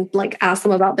day and like ask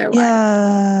them about their life.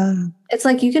 Yeah. It's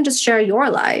like you can just share your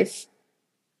life.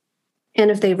 And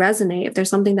if they resonate, if there's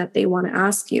something that they want to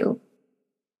ask you,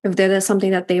 if there's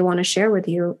something that they want to share with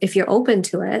you, if you're open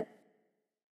to it,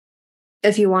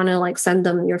 if you want to like send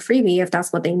them your freebie, if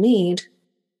that's what they need,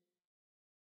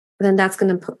 then that's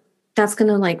going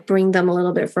to like bring them a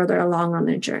little bit further along on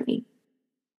their journey.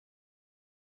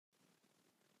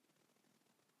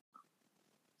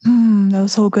 That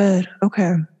was so good.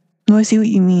 Okay. No, I see what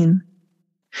you mean.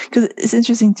 Because it's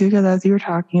interesting too, because as you were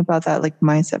talking about that like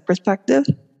mindset perspective,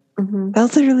 that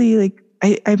was literally like,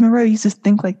 I remember I used to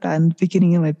think like that in the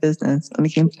beginning of my business when it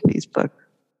came to Facebook.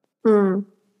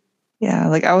 Yeah,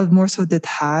 like I was more so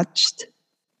detached.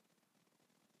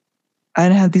 I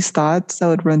didn't have these thoughts that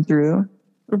would run through.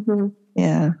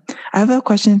 Yeah. I have a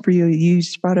question for you. You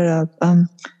just brought it up.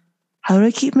 How do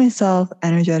I keep myself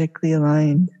energetically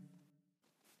aligned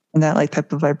in that like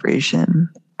type of vibration?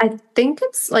 I think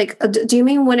it's like, do you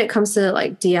mean when it comes to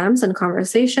like DMs and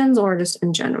conversations or just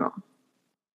in general?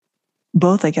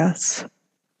 Both, I guess.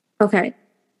 Okay.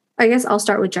 I guess I'll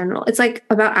start with general. It's like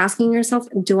about asking yourself,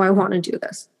 do I want to do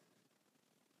this?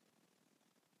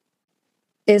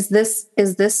 Is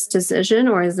this decision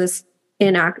or is this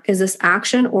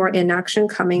action or inaction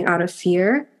coming out of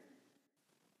fear?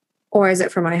 Or is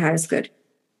it for my highest good?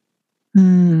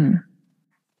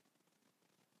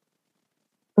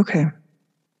 Okay.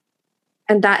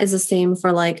 And that is the same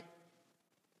for like,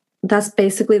 that's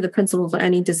basically the principle for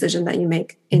any decision that you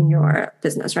make in your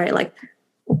business, right? Like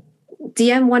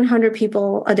DM 100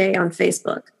 people a day on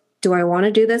Facebook. Do I want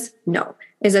to do this? No.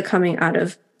 Is it coming out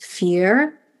of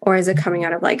fear or is it coming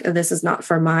out of like, this is not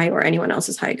for my or anyone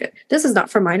else's high good? This is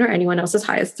not for mine or anyone else's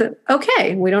highest good.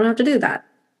 Okay, we don't have to do that.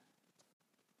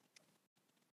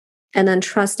 And then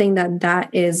trusting that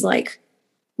is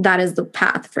the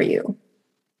path for you.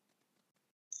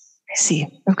 I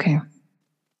see. Okay.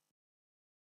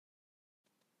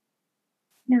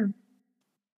 Yeah.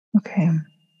 Okay.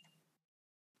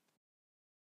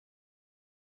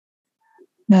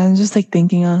 Now I'm just like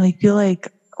thinking on, I feel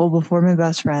like, before my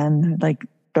best friend, like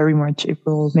February, March,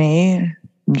 April, May,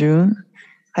 June,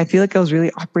 I feel like I was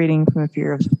really operating from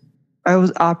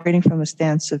a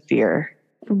stance of fear.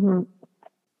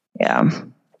 Yeah.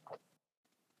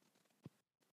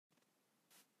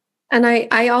 And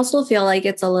I also feel like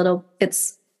it's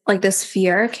like this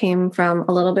fear came from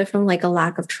a little bit from like a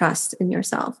lack of trust in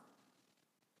yourself.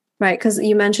 Right? Because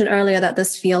you mentioned earlier that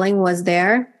this feeling was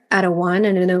there at a 1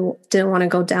 and it didn't want to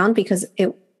go down because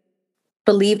it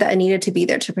believed that it needed to be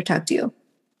there to protect you.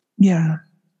 Yeah.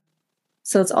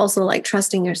 So it's also like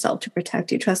trusting yourself to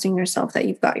protect you, trusting yourself that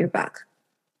you've got your back.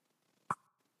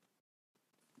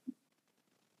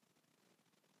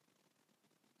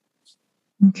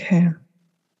 Okay.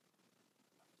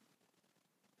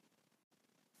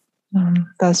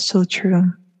 That's so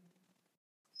true.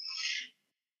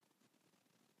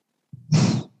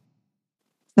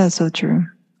 That's so true.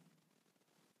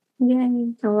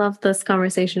 Yay. I love this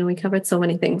conversation. We covered so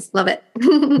many things. Love it.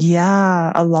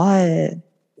 Yeah, a lot.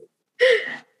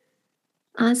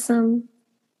 Awesome.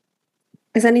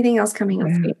 Is anything else coming up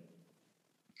for you?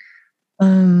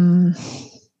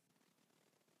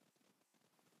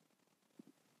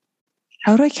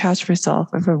 How do I catch myself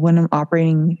if I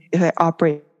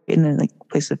operate in a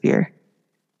place of fear?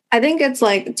 I think it's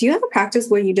like, do you have a practice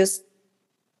where you just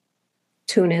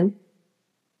tune in?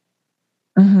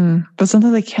 But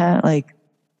sometimes I can't, like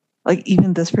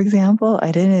even this, for example,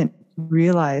 I didn't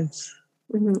realize.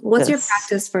 What's your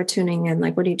practice for tuning in?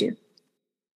 Like, what do you do?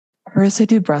 First, I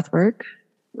do breath work.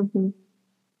 I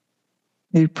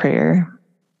do prayer.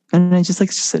 And I just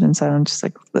sit inside and just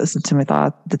listen to my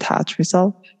thoughts, detach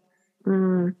myself.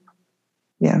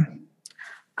 Yeah.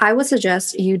 I would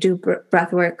suggest you do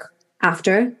breath work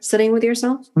after sitting with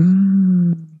yourself.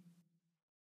 And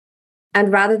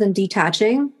rather than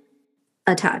detaching,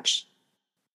 attach.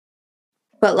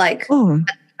 But attach.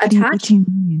 What do you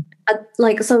mean?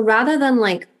 So rather than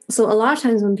so a lot of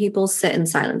times when people sit in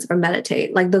silence or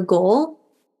meditate, the goal,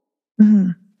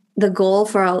 I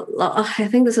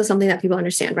think this is something that people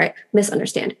understand, right?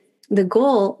 Misunderstand. The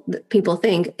goal that people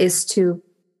think is to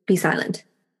be silent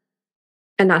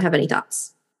and not have any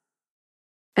thoughts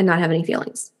and not have any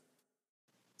feelings.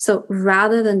 So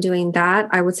rather than doing that,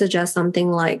 I would suggest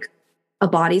something like a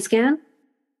body scan.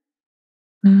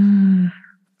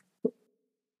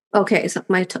 Okay, so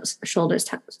my shoulders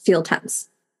feel tense.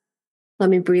 Let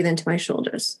me breathe into my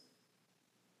shoulders.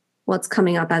 What's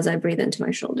coming up as I breathe into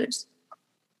my shoulders?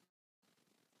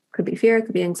 Could be fear,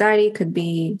 could be anxiety, could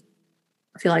be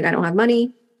I feel like I don't have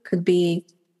money, could be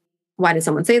why did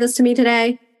someone say this to me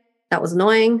today? That was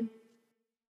annoying.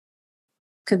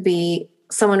 Could be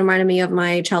someone reminded me of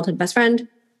my childhood best friend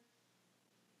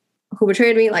who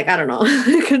betrayed me. I don't know.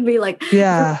 It could be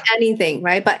anything,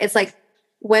 right? But it's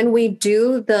when we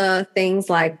do the things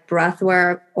like breath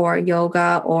work or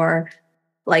yoga or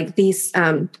these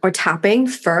or tapping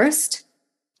first,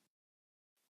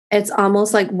 it's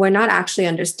almost like we're not actually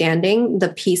understanding the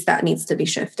piece that needs to be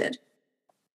shifted.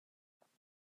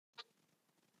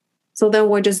 So then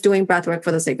we're just doing breath work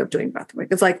for the sake of doing breath work.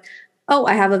 It's oh,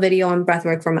 I have a video on breath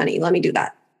work for money. Let me do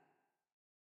that.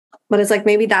 But it's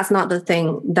maybe that's not the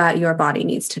thing that your body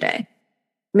needs today.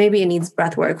 Maybe it needs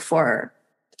breath work for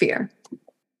fear.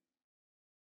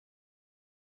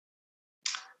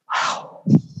 Wow.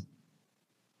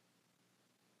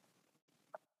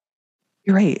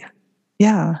 You're right.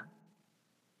 Yeah.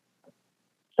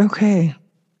 Okay.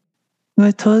 No,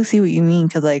 I totally see what you mean.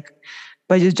 Because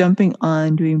by just jumping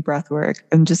on doing breath work,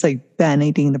 I'm just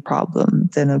band-aiding the problem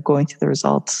instead of going to the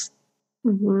results.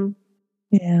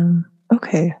 Yeah.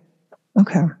 Okay.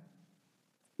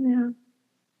 Yeah.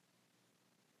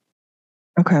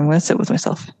 Okay, I'm going to sit with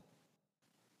myself.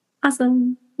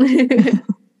 Awesome.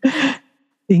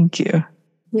 Thank you.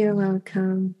 You're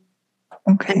welcome.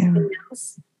 Okay. Anything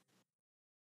else?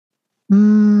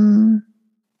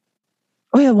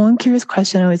 Oh yeah, one curious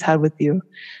question I always had with you.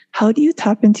 How do you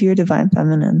tap into your divine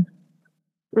feminine?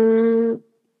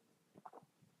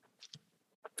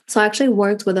 So I actually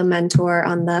worked with a mentor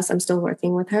on this. I'm still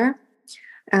working with her.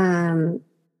 And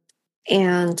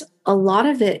a lot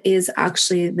of it is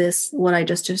actually what I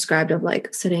just described of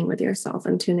sitting with yourself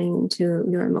and tuning into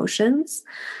your emotions,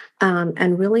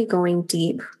 and really going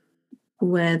deep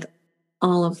with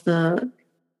all of the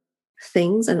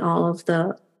things and all of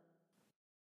the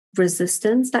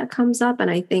resistance that comes up.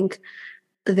 And I think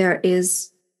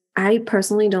I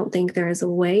personally don't think there is a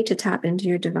way to tap into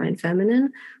your divine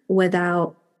feminine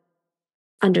without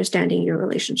understanding your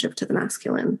relationship to the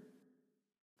masculine.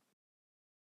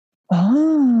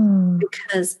 Oh.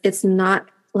 Because it's not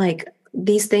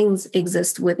these things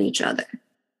exist with each other.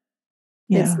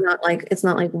 Yeah. It's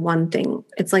not like one thing.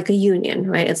 It's like a union,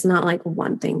 right? It's not like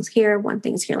one thing's here, one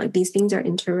thing's here. These things are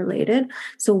interrelated.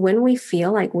 So when we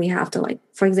feel like we have to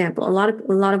for example, a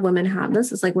lot of women have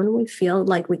this. It's when we feel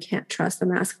like we can't trust the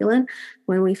masculine,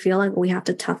 when we feel like we have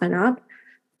to toughen up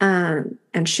and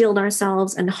shield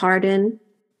ourselves and harden.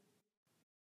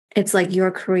 It's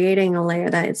you're creating a layer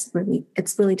that it's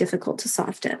really difficult to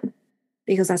soften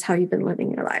because that's how you've been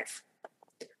living your life.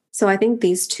 So I think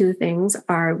these two things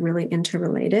are really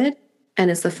interrelated.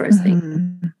 And it's the first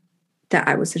thing that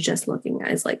I would suggest looking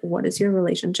at is what is your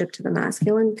relationship to the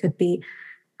masculine? Could be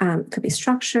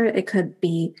structure. It could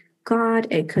be God.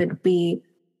 It could be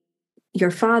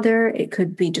your father. It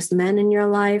could be just men in your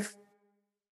life.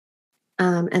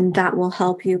 And that will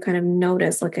help you kind of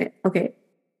notice, okay,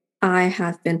 I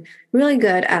have been really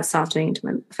good at softening to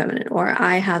my feminine, or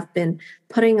I have been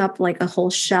putting up like a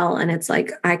whole shell and it's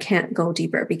like I can't go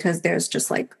deeper because there's just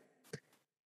like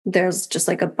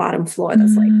a bottom floor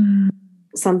that's like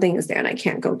something is there and I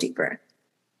can't go deeper.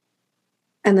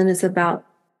 And then it's about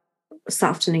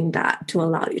softening that to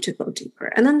allow you to go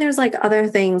deeper. And then there's like other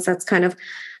things that's kind of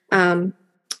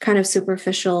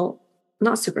superficial,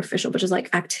 not superficial, but just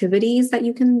like activities that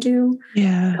you can do.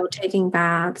 Yeah. Taking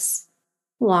baths,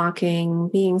 walking,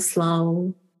 being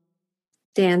slow,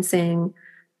 dancing,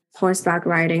 horseback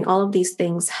riding, all of these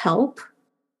things help.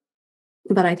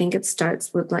 But I think it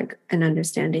starts with like an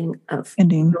understanding of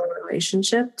your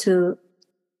relationship to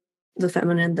the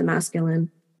feminine, the masculine,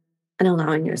 and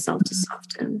allowing yourself to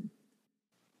soften.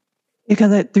 Because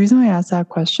the reason why I asked that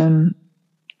question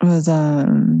was,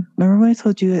 remember when I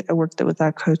told you I worked with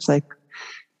that coach like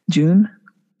June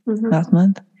last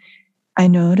month? I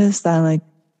noticed that like,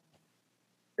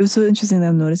 it was so interesting that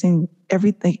I'm noticing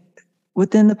everything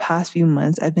within the past few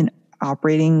months, I've been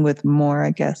operating with more,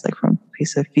 I guess, like from a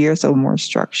place of fear, so more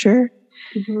structure.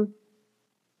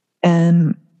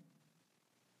 And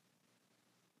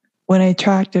when I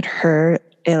attracted her,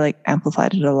 it like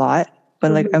amplified it a lot.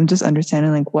 But like, I'm just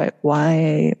understanding like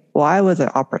why was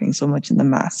I operating so much in the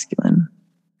masculine?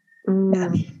 Yeah.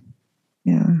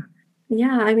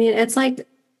 I mean, it's like,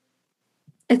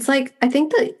 I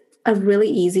think that a really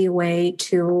easy way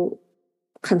to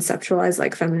conceptualize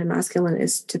like feminine, masculine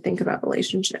is to think about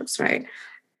relationships, right?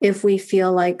 If we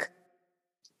feel like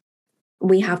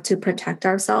we have to protect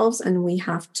ourselves and we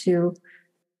have to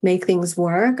make things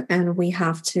work and we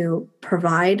have to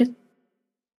provide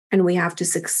and we have to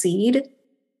succeed,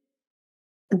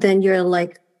 then you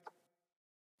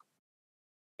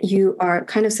are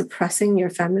kind of suppressing your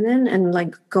feminine and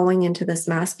like going into this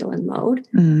masculine mode.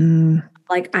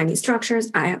 Like, I need structures,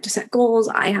 I have to set goals,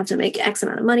 I have to make X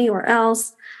amount of money or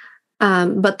else.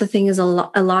 But the thing is, a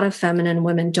lot of feminine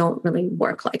women don't really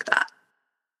work like that.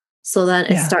 So then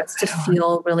it starts to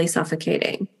feel really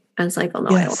suffocating. And it's like, oh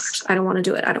no, I don't want to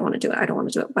do it. I don't want to do it. I don't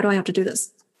want to do it. Why do I have to do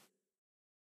this?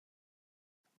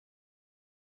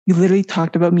 You literally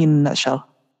talked about me in a nutshell.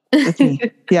 That's me.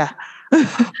 Yeah.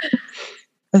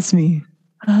 That's me.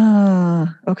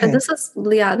 Okay. And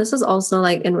this is also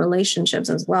like in relationships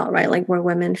as well, right? Like where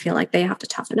women feel like they have to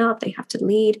toughen up, they have to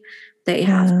lead, they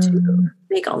have to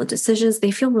make all the decisions.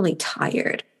 They feel really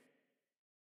tired.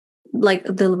 Like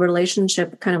the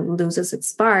relationship kind of loses its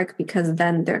spark because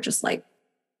then they're just like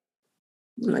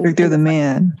they're the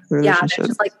man. They're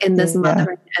just like in this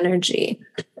mothering energy.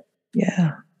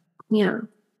 Yeah.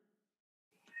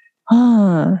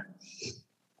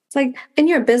 It's like in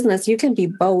your business, you can be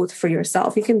both for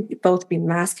yourself. You can both be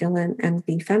masculine and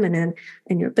be feminine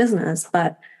in your business,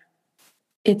 but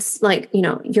it's like,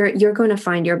 you're going to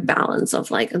find your balance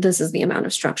of like, this is the amount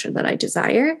of structure that I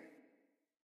desire.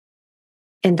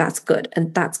 And that's good.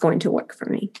 And that's going to work for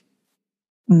me.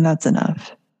 And that's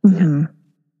enough. Yeah.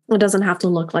 It doesn't have to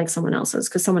look like someone else's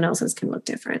because someone else's can look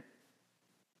different.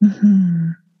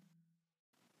 Yeah.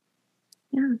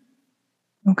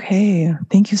 Okay.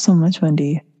 Thank you so much,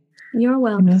 Wendy. You're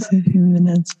welcome. It's a few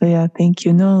minutes, but thank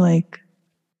you.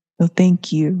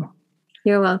 Thank you.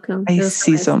 You're welcome. I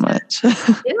see so much.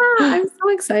 I'm so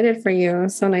excited for you.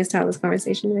 So nice to have this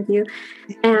conversation with you.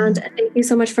 And thank you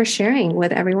so much for sharing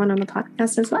with everyone on the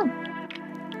podcast as well.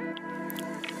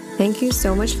 Thank you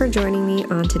so much for joining me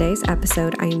on today's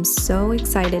episode. I am so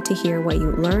excited to hear what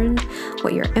you learned,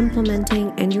 what you're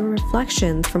implementing, and your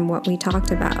reflections from what we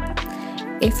talked about.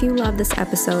 If you love this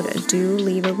episode, do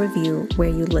leave a review where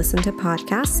you listen to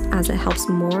podcasts, as it helps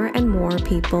more and more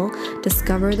people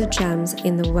discover the gems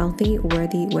in the Wealthy,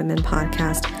 Worthy Women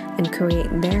podcast and create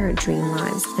their dream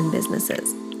lives and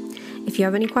businesses. If you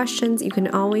have any questions, you can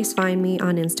always find me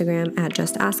on Instagram at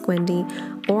Just Ask Wendy,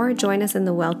 or join us in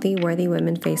the Wealthy, Worthy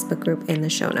Women Facebook group in the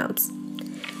show notes.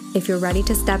 If you're ready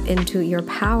to step into your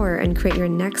power and create your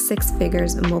next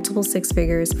multiple six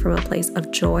figures from a place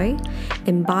of joy,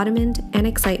 embodiment, and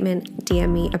excitement,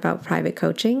 DM me about private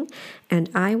coaching, and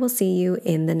I will see you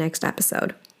in the next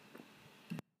episode.